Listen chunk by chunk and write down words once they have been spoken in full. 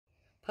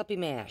puppy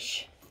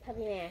mash.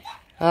 Puppy mash.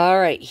 All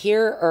right,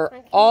 here are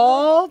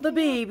all the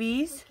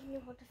babies. Can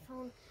you hold the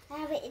phone? I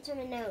have it itch on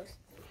my nose.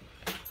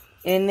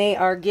 And they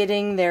are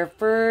getting their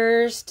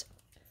first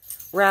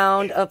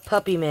round of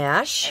puppy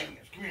mash.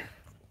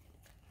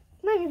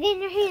 Mom, you're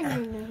getting your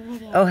hands in the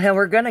video. Oh, hell,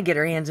 we're going to get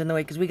our hands in the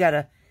way because we got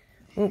to...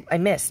 Oh, I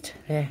missed.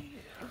 There.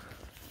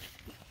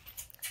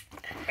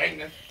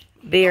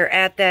 They're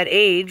at that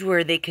age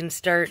where they can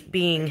start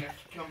being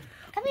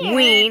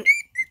weaned.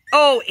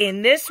 Oh,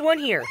 in this one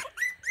here.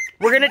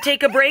 We're going to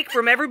take a break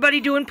from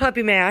everybody doing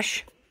puppy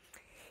mash.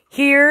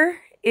 Here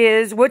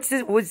is... What's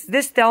this? Was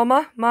this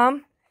Thelma,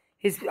 Mom?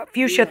 Is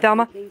Fuchsia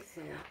Thelma?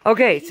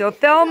 Okay, so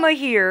Thelma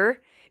here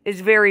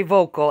is very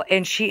vocal,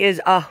 and she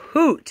is a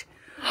hoot.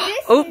 This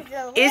is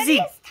the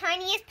littlest,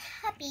 tiniest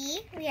puppy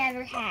we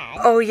ever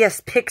had. Oh,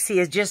 yes, Pixie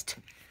is just...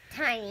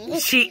 Tiny.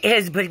 She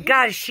is, but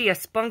God, is she a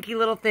spunky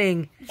little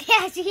thing.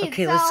 Yeah, she is.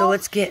 Okay, so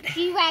let's get...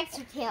 She wags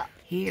her tail.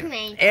 Here.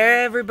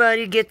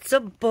 Everybody gets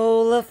a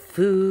bowl of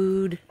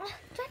food.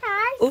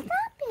 Jedi, stop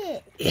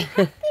it.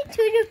 Stop it to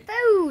the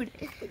food.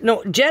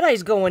 No,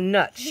 Jedi's going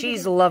nuts.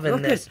 She's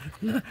loving this.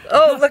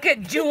 Oh, look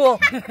at Jewel.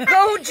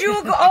 Go,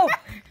 Jewel, go. Oh,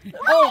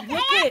 oh,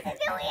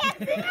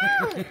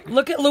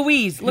 look at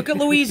Louise. Look at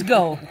Louise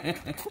go.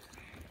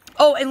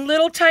 Oh, and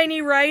little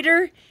tiny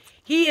Ryder,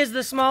 he is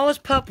the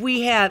smallest pup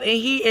we have, and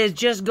he is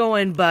just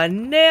going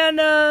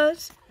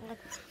bananas.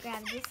 Let's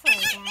grab this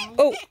one, Dad.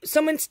 Oh,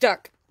 someone's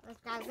stuck. Let's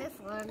grab this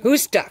one.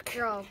 Who's stuck?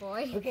 Girl,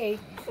 boy. Okay,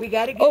 we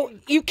gotta get... Oh,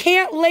 you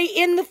can't lay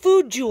in the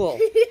food, Jewel.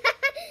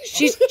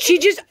 She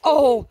just,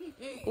 oh,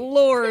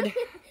 Lord. Don't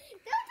put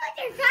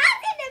your paws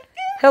in the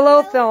food.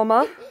 Hello,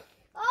 Thelma.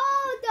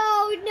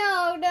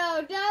 Oh,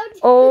 no, don't.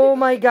 Oh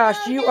my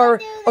gosh, you are,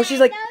 oh, she's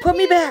like, put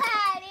me back.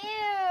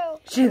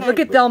 Ew. Look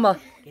at Thelma.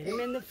 Get him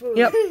in the food.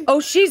 Yep.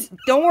 Oh,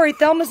 don't worry,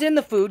 Thelma's in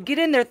the food. Get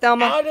in there,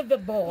 Thelma. Out of the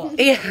bowl.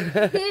 Yeah.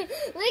 Look at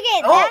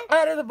Oh, that.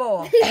 out of the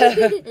bowl.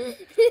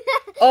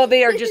 Oh,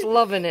 they are just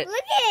loving it. Look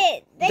at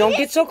it. Don't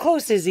get so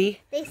close,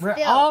 Izzy. We're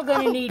all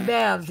going to need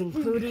baths,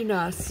 including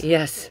us.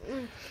 Yes.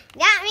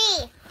 Not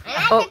me.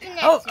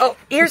 Oh,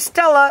 here's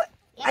Stella.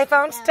 I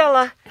found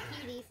Stella.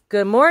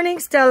 Good morning,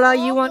 Stella.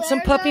 You want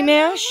some puppy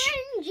mash?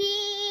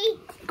 You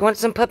want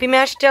some puppy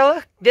mash,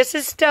 Stella? This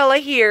is Stella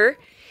here.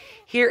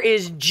 Here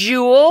is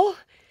Jewel.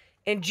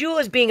 And Jewel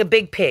is being a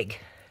big pig.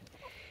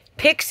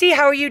 Pixie,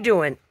 how are you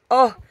doing?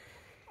 Oh,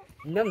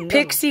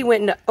 Pixie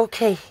went...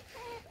 Okay.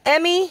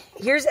 Emmy,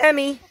 here's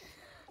Emmy.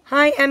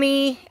 Hi,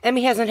 Emmy.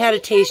 Emmy hasn't had a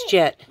taste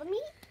yet.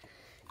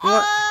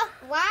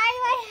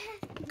 Why?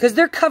 Because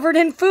they're covered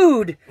in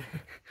food.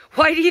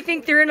 Why do you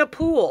think they're in a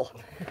pool?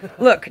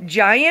 Look,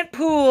 giant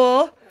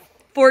pool,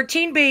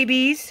 14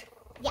 babies.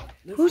 Yeah.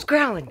 Who's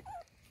growling?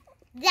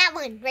 That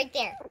one, right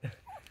there.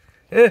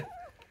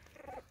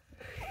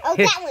 Oh,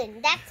 that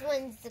one. That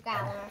one's the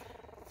growler.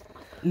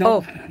 No.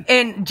 Oh,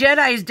 and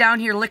Jedi is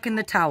down here licking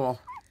the towel.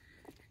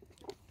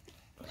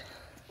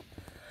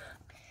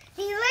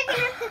 He's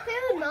licking up the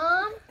food,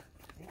 Mom.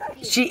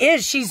 She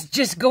is. She's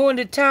just going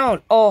to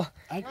town. Oh,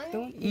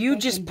 you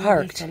just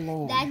parked. That's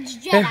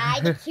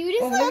Jedi, the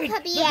cutest little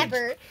puppy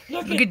ever.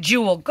 Look at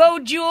Jewel. Go,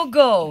 Jewel,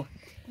 go.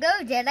 Go,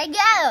 Jedi,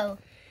 go.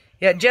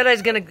 Yeah,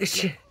 Jedi's gonna.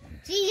 She's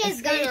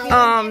just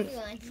gonna.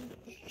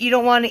 You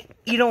don't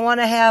want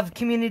to have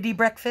community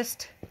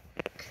breakfast?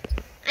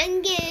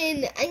 I'm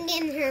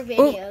getting her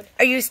video. Ooh,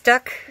 are you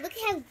stuck? Look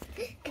how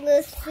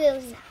little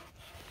silly.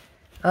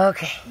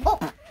 Okay.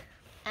 Oh.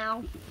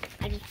 Ow.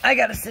 I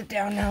gotta sit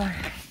down now.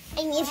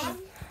 I need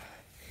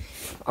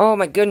Oh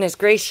my goodness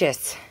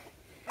gracious.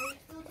 Are we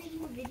still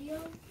taking a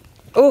video?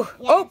 Oh,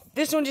 yes. Oh,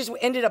 this one just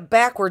ended up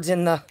backwards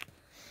in the...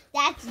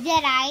 That's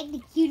Jedi,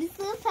 the cutest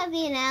little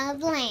puppy in all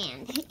the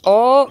land.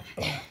 Oh.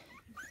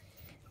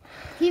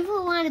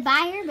 People want to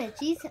buy her, but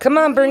she's... Come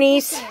on,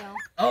 Bernice.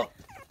 Oh.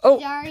 Oh.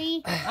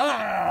 Sorry.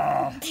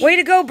 Way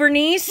to go,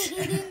 Bernice.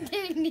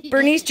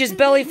 Bernice just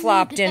belly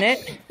flopped in it.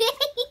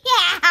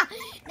 Yeah.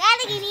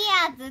 Gotta get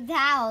out the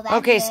towel. That's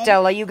okay, it.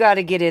 Stella, you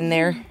gotta get in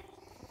there.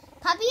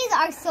 Puppies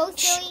are so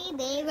silly.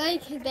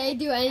 They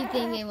do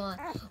anything they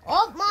want.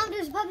 Oh, Mom,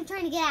 there's a puppy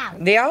trying to get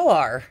out. They all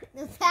are.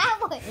 That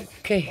one.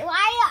 Okay.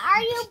 Why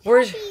are you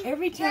puppies?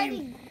 Every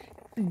time.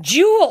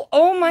 Jewel,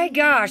 oh my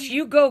gosh,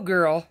 you go,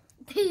 girl.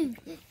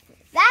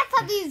 That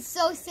puppy is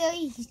so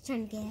silly. He's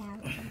trying to get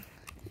out.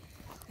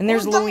 And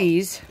there's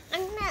Louise.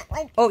 I'm not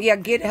like. Oh yeah,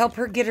 help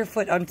her get her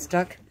foot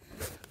unstuck.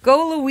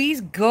 Go,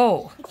 Louise,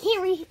 go.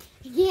 You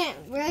can't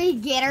really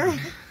get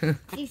her.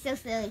 She's so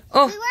silly.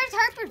 Oh. Where's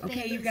Harper's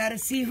baby? Okay, you gotta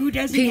see who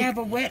doesn't have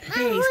a wet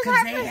face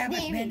because they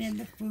haven't been in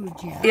the food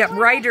yet. Yeah,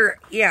 Ryder.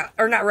 Yeah,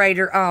 or not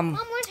Ryder. Mom,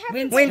 where's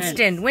Harper's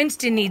Winston.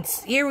 Winston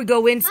needs. Here we go,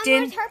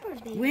 Winston. Mom, where's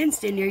Harper's baby?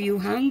 Winston, are you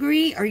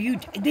hungry?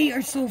 They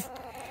are so.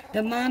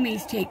 The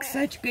mommies take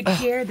such good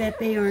care that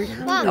they aren't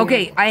hungry.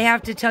 Okay, I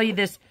have to tell you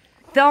this.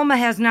 Thelma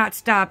has not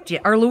stopped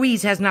yet, or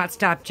Louise has not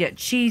stopped yet.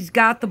 She's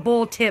got the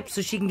bowl tipped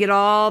so she can get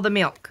all the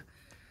milk.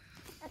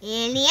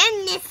 And the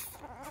end.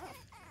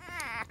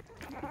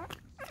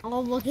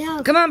 Oh, look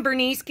out. Come on,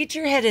 Bernice, get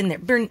your head in there.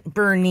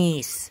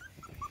 Bernice.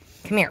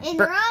 Come here. And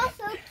they're all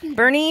so cute.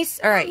 Bernice,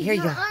 all right, here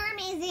you Your go. arm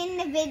is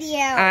the video.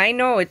 I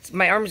know,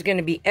 my arm's going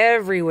to be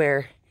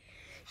everywhere.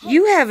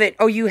 You have it.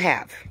 Oh, you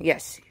have.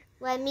 Yes.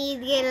 Let me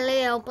get a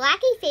little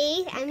blacky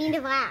face. I mean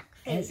the black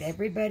face. Has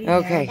everybody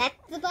Okay. That's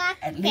the black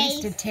at face.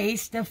 least a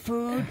taste of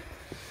food?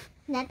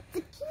 That's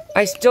the cutie.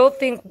 I still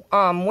think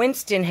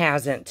Winston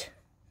hasn't.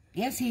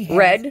 Yes, he has.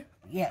 Red?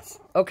 Yes.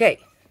 Okay.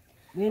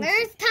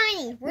 Where's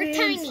Tiny? We're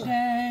Tiny.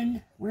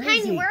 Winston. Where is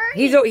Tiny, he?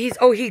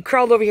 where are He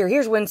crawled over here.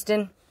 Here's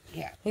Winston.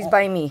 Yeah. He's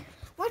by me.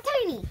 We're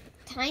Tiny.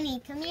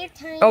 Tiny, come here,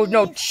 Tiny. Oh,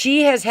 no,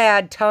 she has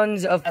had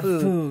tons of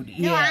food. Food,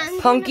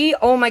 yes. Punky,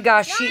 oh my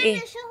gosh, No, she I'm ate.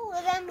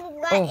 gonna show them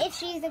what if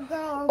she's a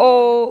girl.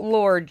 Oh,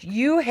 Lord,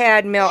 you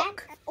had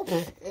milk.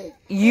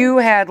 You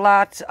had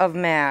lots of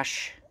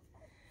mash.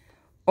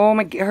 Oh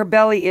my, her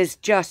belly is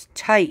just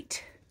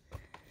tight.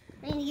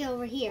 I need to get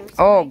over here.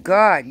 Oh,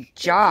 good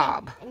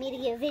job. I need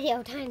to get a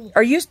video, Tiny.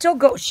 Are you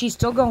still she's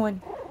still going.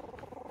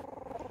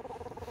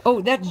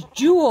 Oh, that's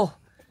Jewel.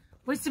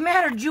 What's the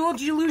matter, Jewel?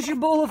 Did you lose your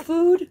bowl of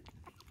food?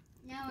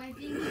 No, I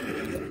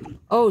think.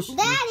 Oh,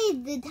 That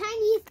is the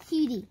tiniest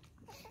cutie.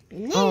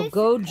 And this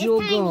go, is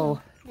Jewel, Tiny.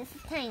 go. This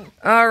is Tiny.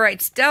 All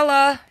right,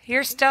 Stella.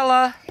 Here's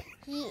Stella.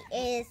 He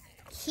is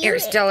cute. Here,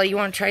 Stella, you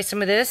want to try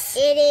some of this? It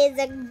is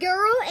a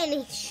girl,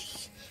 and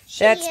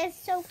she is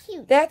so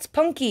cute. That's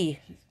Punky.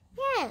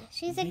 Yeah,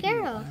 she's a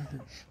girl.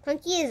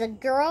 Punky is a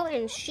girl,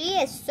 and she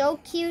is so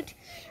cute.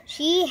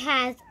 She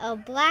has a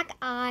black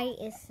eye.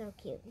 Is so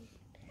cute.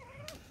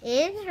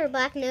 And her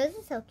black nose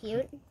is so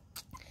cute.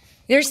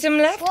 There's some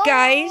left,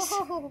 guys.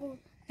 Whoa.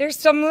 There's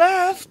some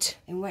left.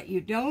 And what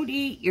you don't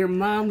eat, your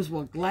moms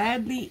will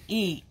gladly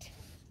eat.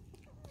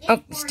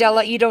 Oh,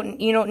 Stella, you don't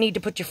need to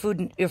put your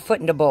foot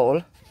in the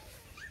bowl.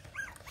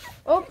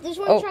 Oh, this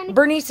one's trying to...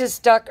 Bernice is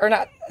stuck, or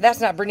not. That's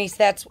not Bernice.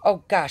 That's,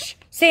 oh gosh,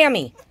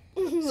 Sammy.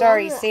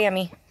 Sorry,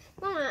 Sammy.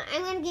 Mama,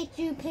 I'm gonna get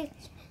you a picture.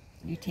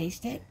 You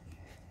taste it?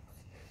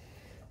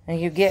 Are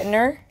you getting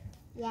her?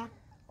 Yeah,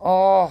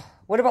 Oh,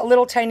 what about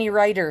little tiny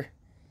Ryder?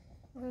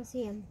 I don't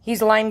see him.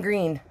 He's lime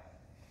green.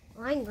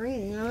 I'm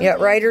green. Yeah,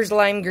 Ryder's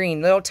lime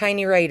green. Little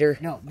tiny Ryder.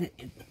 No,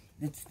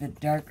 it's the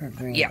darker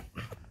green. Yeah.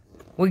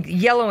 Well,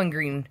 yellow and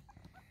green.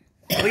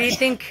 What do you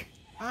think?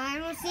 I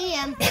don't see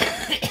him.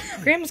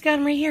 Grandma's got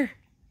him right here.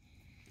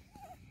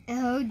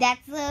 Oh,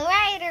 that's the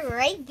rider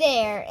right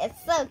there.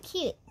 It's so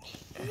cute.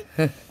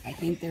 I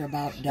think they're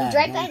about done. He's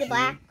right by don't the you?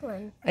 black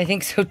one. I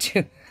think so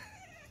too.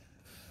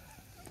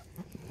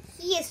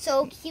 He is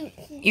so cute.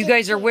 You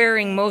guys are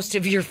wearing most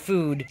of your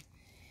food.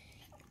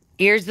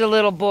 Here's the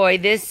little boy.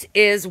 This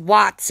is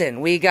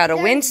Watson. We got a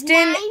There's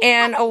Winston 9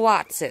 and a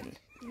Watson.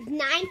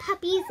 9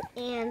 puppies,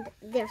 and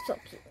they're so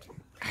cute.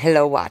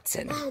 Hello,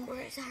 Watson. Oh,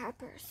 where's the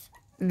Harpers?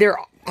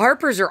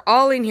 Harpers are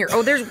all in here.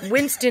 Oh, there's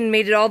Winston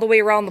made it all the way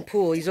around the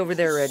pool. He's over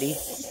there already.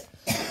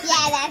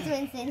 Yeah, that's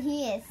Winston.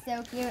 He is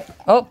so cute.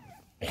 Oh,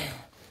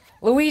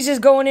 Louise is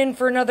going in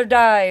for another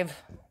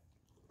dive.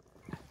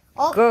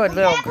 Oh, Good look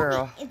little at that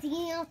girl. puppy. It's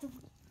eating off the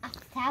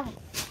towel.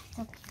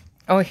 So cute.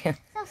 Oh, yeah.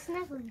 So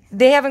snuggly.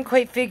 They haven't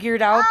quite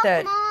figured out Oh,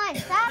 that... come on.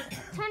 Stop.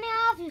 Turn it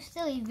off, you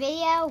silly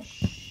video.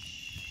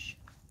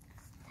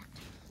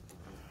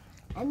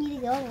 I need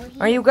to go over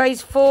here. Are you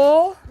guys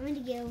full? I'm going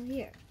to get over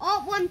here.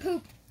 Oh, one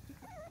poop.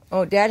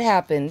 Oh, that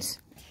happens.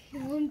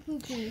 One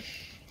poopy.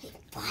 Hey,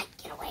 fly,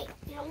 get away.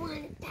 You don't want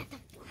it. That's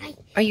a fly.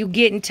 Are you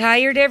getting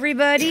tired,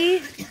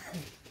 everybody?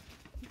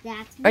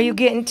 That's Are you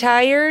getting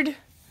tired?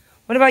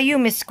 What about you,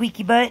 Miss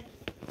Squeaky Butt?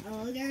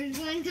 Oh, there's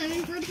one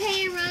coming for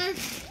camera.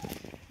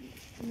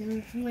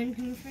 There's one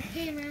coming for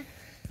camera.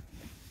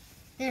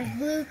 There's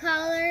blue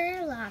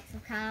collar, lots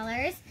of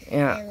collars,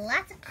 Yeah. and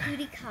lots of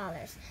cutie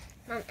collars.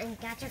 Mom, I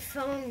got your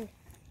phone.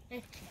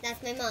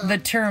 That's my mom. The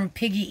term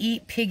piggy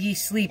eat, piggy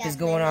sleep is That's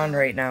going my on mom.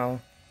 right now.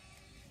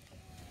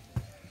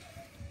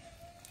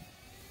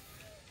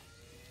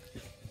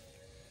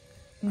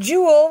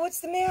 Jewel, what's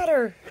the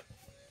matter?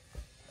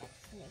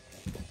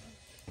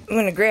 I'm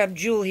going to grab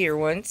Jewel here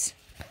once.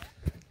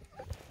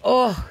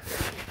 Oh.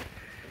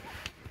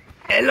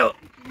 Hello.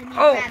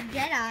 Oh, Grab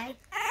Jedi.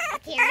 I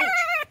can't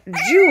reach.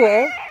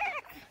 Jewel.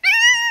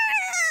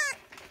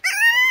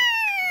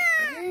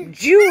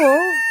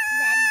 Jewel.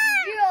 That's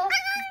Jewel.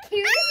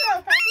 Cutest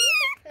little puppy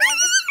I've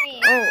ever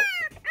seen. Oh.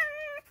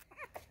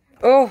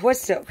 Oh,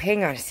 what's up?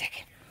 Hang on a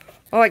second.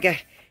 Oh, my God.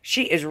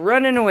 She is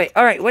running away.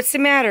 All right, what's the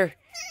matter?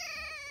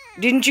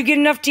 Didn't you get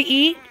enough to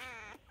eat?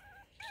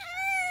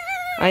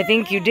 I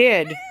think you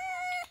did.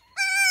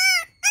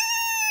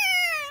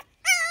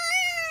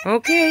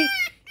 Okay,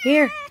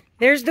 here.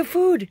 There's the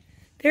food.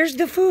 There's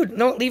the food.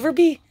 No, leave her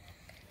be.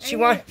 I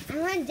want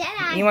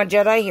Jedi. You want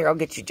Jedi? Here, I'll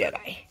get you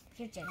Jedi.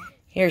 Here's Jedi.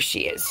 Here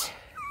she is.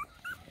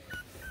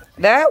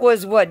 That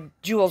was what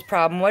Jewel's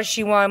problem was.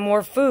 She wanted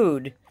more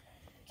food.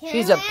 Can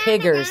She's I a lay on the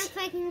piggers. ground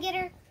so I can get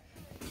her?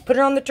 Put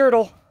her on the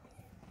turtle.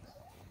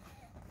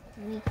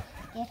 Let me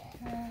get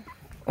her.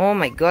 Oh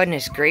my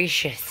goodness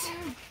gracious.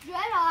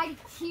 Jedi,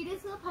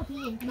 cutest little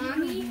puppy. And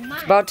Mommy.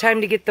 It's about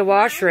time to get the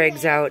wash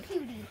rags out.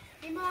 Cutie.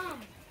 Hey, Mom.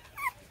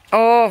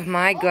 Oh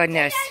my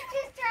goodness.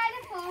 Jedi just tried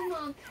to fall,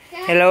 Mom.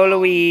 Jedi's Hello, falling.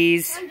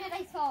 Louise. I'm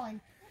Jedi's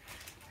falling.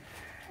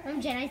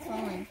 I'm Jedi's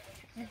falling.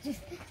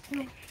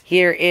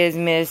 Here is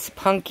Miss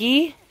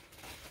Punky.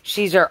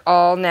 She's our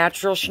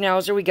all-natural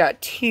Schnauzer. We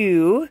got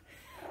 2,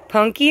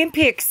 Punky and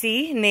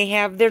Pixie, and they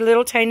have their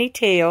little tiny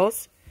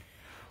tails.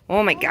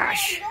 Oh my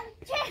gosh.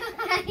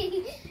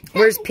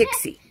 Where's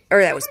Pixie?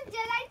 Or that was...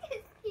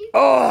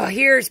 Oh,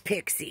 here's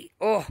Pixie.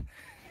 Oh.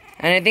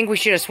 And I think we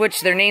should have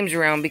switched their names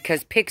around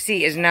because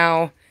Pixie is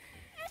now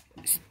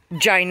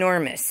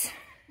ginormous.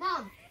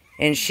 Mom.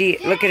 And she,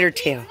 look at her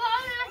tail.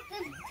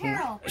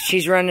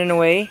 She's running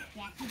away.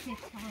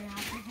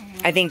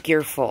 I think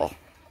you're full.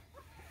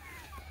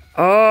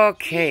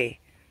 Okay.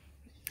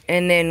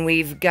 And then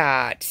we've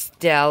got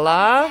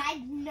Stella,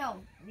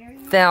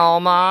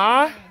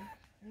 Thelma,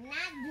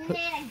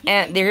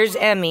 and there's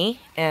Emmy.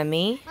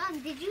 Emmy. Mom,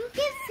 did you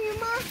get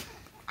Suma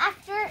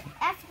after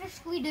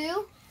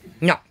Scooby-Doo?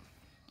 No.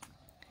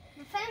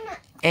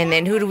 And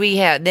then who do we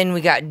have? Then we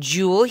got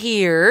Jewel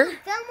here.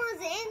 Thelma's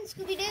in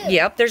Scooby-Doo.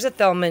 Yep, there's a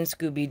Thelma in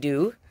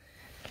Scooby-Doo.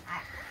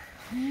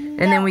 And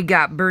then we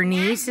got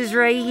Bernice is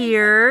right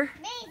here.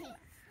 Amazing.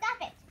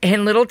 Stop it.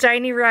 And little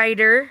tiny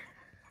Ryder.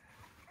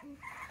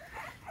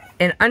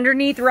 And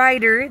underneath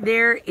Ryder,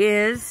 there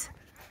is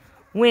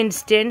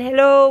Winston.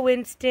 Hello,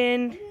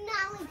 Winston.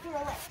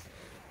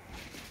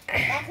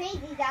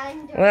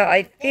 Well,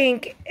 I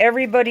think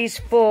everybody's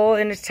full,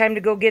 and it's time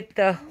to go get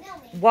the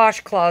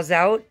washcloths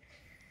out.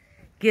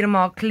 Get them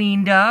all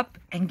cleaned up,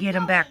 and get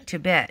them back to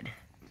bed.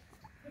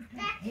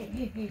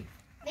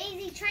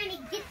 Maisie trying to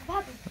get the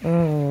puppy.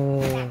 Oh.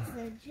 That's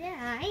the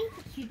Jai.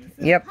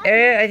 Yep,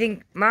 I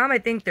think, Mom, I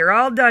think they're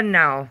all done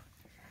now.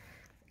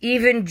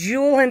 Even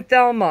Jewel and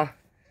Thelma.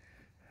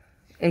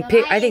 And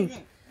I think...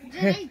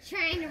 Jedi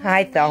trying to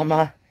Hi,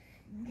 Thelma.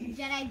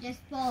 Jedi just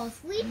fall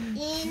asleep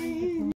in...